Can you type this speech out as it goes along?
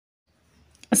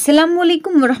Assalamu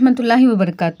alaikum wa rahmatullahi wa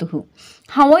barakatuhu.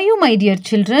 How are you, my dear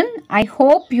children? I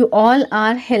hope you all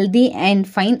are healthy and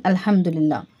fine,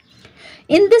 alhamdulillah.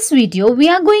 In this video, we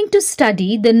are going to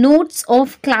study the notes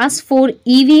of class 4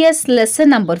 EVS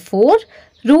lesson number 4,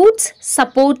 Roots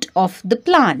Support of the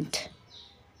Plant.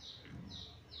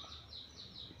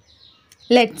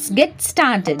 Let's get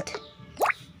started.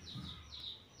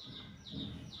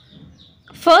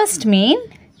 First main,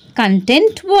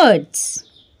 content words.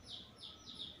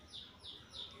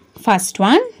 First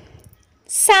one,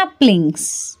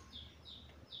 saplings.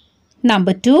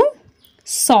 Number 2,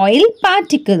 soil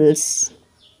particles.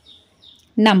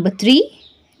 Number 3,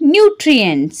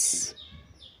 nutrients.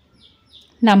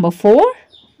 Number 4,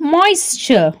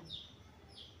 moisture.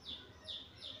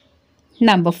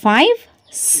 Number 5,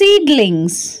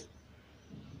 seedlings.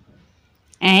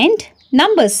 And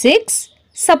number 6,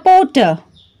 supporter.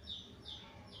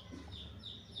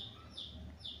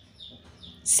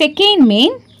 Second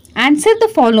main, answer the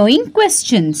following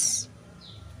questions.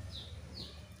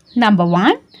 Number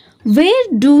 1. Where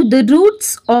do the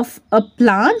roots of a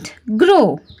plant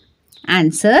grow?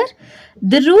 Answer.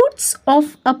 The roots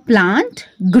of a plant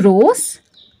grows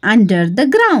under the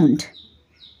ground.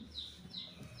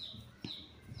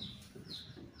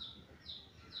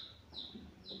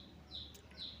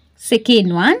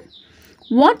 Second one.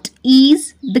 What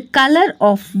is the color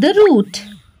of the root?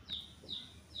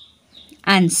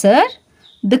 Answer.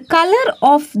 The color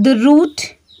of the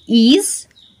root is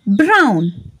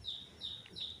brown.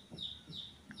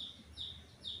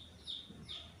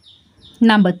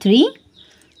 Number 3.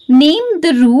 Name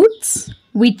the roots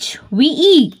which we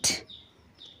eat.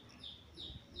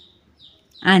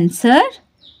 Answer.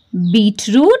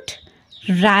 Beetroot,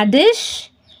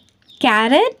 radish,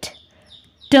 carrot,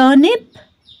 turnip,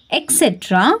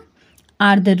 etc.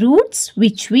 are the roots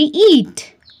which we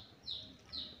eat.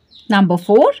 Number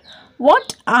 4.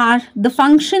 What are the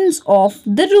functions of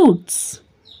the roots?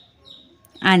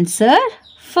 Answer.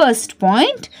 First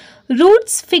point.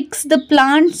 Roots fix the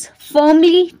plants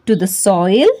firmly to the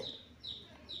soil.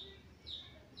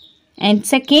 And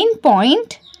second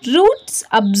point. Roots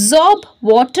absorb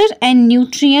water and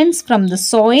nutrients from the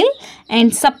soil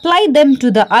and supply them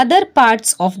to the other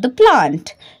parts of the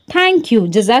plant. Thank you.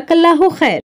 Jazakallahu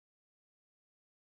khair.